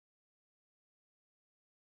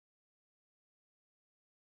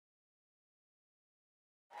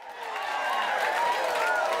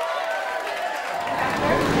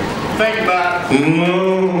Thank you, Bob.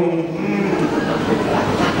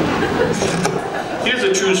 Here's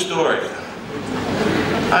a true story.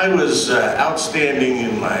 I was outstanding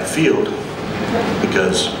in my field,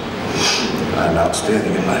 because I'm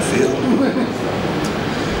outstanding in my field.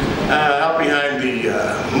 Out behind the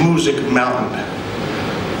Music Mountain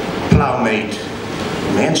Plowmate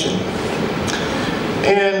Mansion.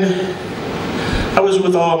 And I was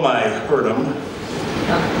with all my herdom,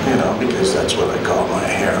 you know, because that's what I call my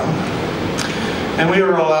harem. And we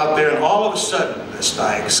were all out there, and all of a sudden, the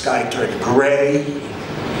sky turned gray.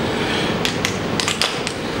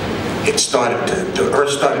 The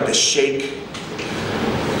earth started to shake.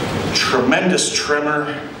 Tremendous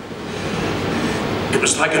tremor. It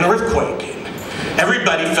was like an earthquake. And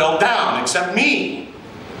everybody fell down except me.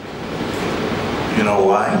 You know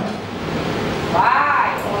why?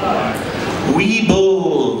 Why? We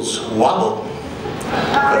bulls wobble,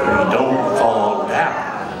 but we don't fall down.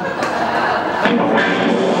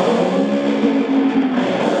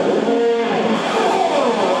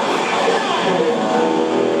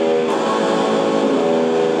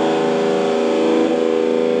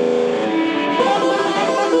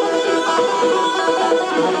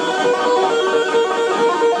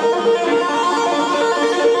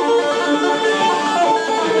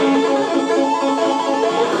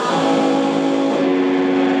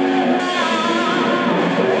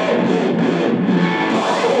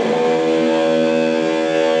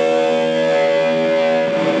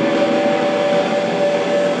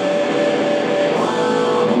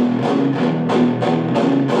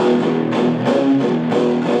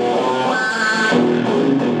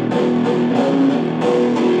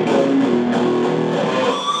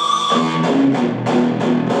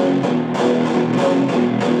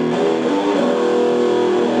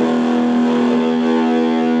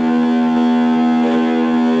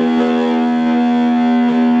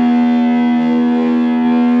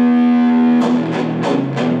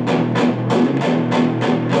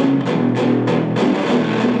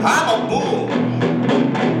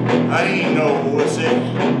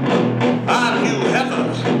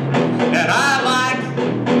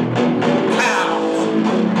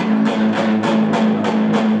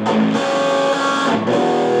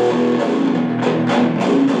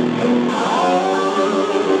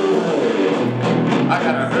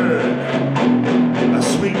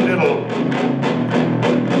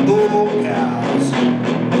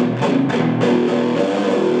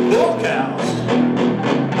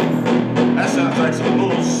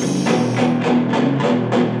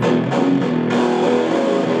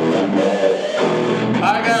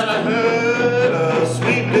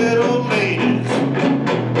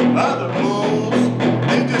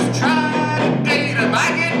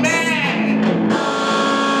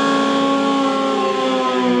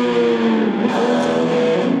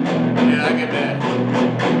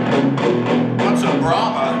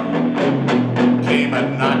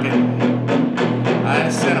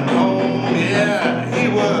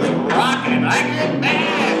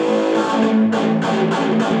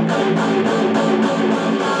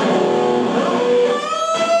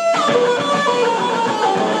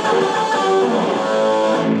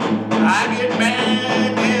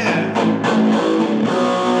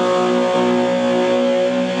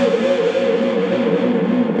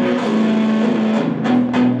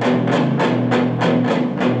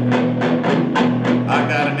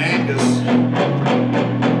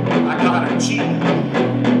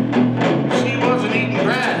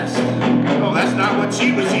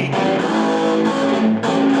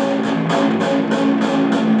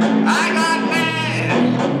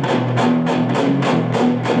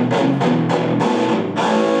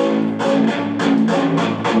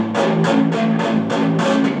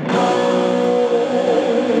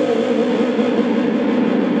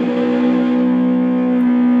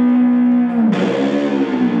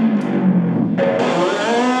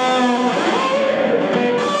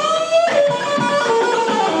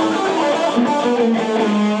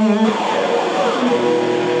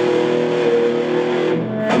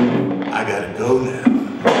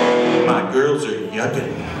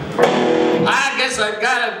 I guess I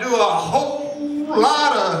gotta do a whole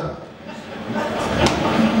lot of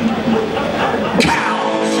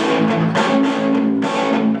cows.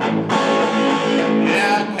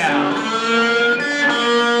 Yeah, cows.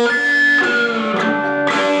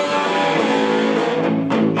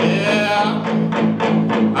 Yeah,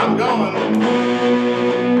 I'm going.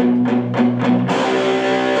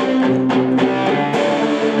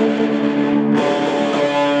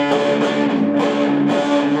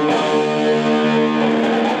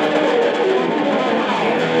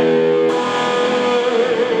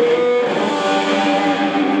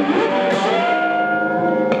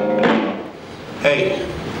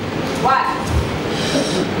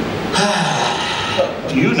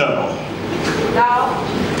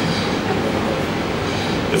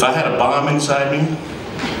 If I had a bomb inside me,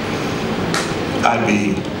 I'd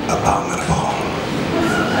be abominable.